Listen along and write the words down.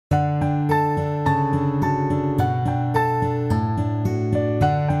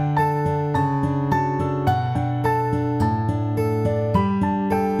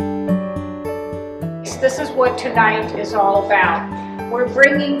is what tonight is all about. We're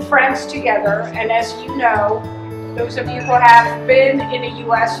bringing friends together, and as you know, those of you who have been in the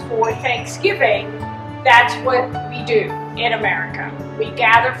U.S. for Thanksgiving, that's what we do in America. We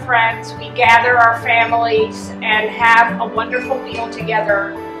gather friends, we gather our families, and have a wonderful meal together.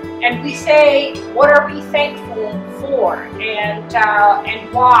 And we say, what are we thankful for, and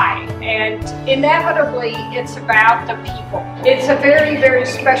why? And inevitably, it's about the people. It's a very, very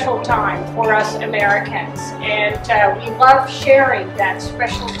special time for us Americans, and we love sharing that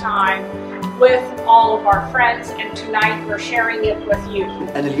special time with all of our friends, and tonight we're sharing it with you.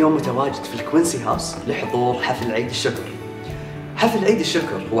 أنا اليوم متواجد في الكوينسي هاوس لحضور حفل عيد الشكر. حفل عيد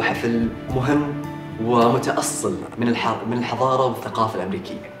الشكر هو حفل مهم ومتأصل من الحضارة والثقافة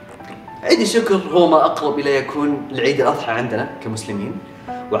الأمريكية. عيد الشكر هو ما أقرب إلى يكون العيد الأضحى عندنا كمسلمين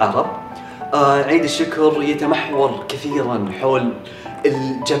وعرب. عيد الشكر يتمحور كثيرا حول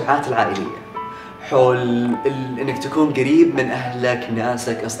الجمعات العائلية، حول إنك تكون قريب من أهلك،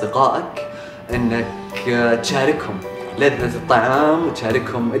 ناسك، أصدقائك، إنك تشاركهم لذة الطعام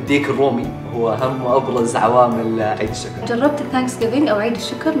وتشاركهم الديك الرومي، هو أهم وأبرز عوامل عيد الشكر. جربت الثانكسجيفينج أو عيد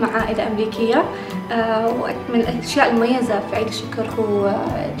الشكر مع عائلة أمريكية، ومن الأشياء المميزة في عيد الشكر هو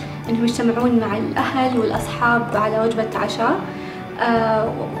أنهم يجتمعون مع الأهل والأصحاب على وجبة عشاء،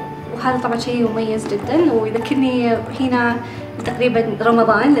 وهذا طبعا شيء مميز جدا ويذكرني هنا تقريبا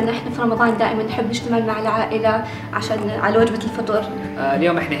رمضان، لأن احنا في رمضان دائما نحب نجتمع مع العائلة عشان على وجبة الفطور.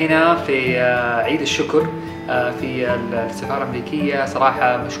 اليوم احنا هنا في عيد الشكر في السفارة الأمريكية،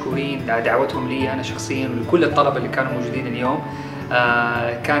 صراحة مشكورين دعوتهم لي أنا شخصيا ولكل الطلبة اللي كانوا موجودين اليوم.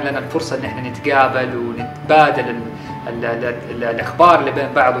 كان لنا الفرصة ان احنا نتقابل ونتبادل الأخبار اللي بين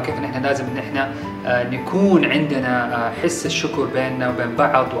بعض، وكيف ان احنا لازم ان احنا نكون عندنا حس الشكر بيننا وبين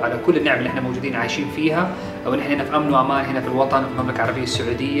بعض وعلى كل النعم اللي احنا موجودين عايشين فيها، وان احنا هنا في أمن وأمان هنا في الوطن في المملكة العربية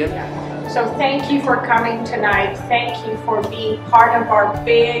السعودية. So thank you for coming tonight. Thank you for being part of our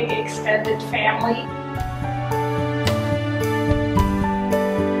big extended family.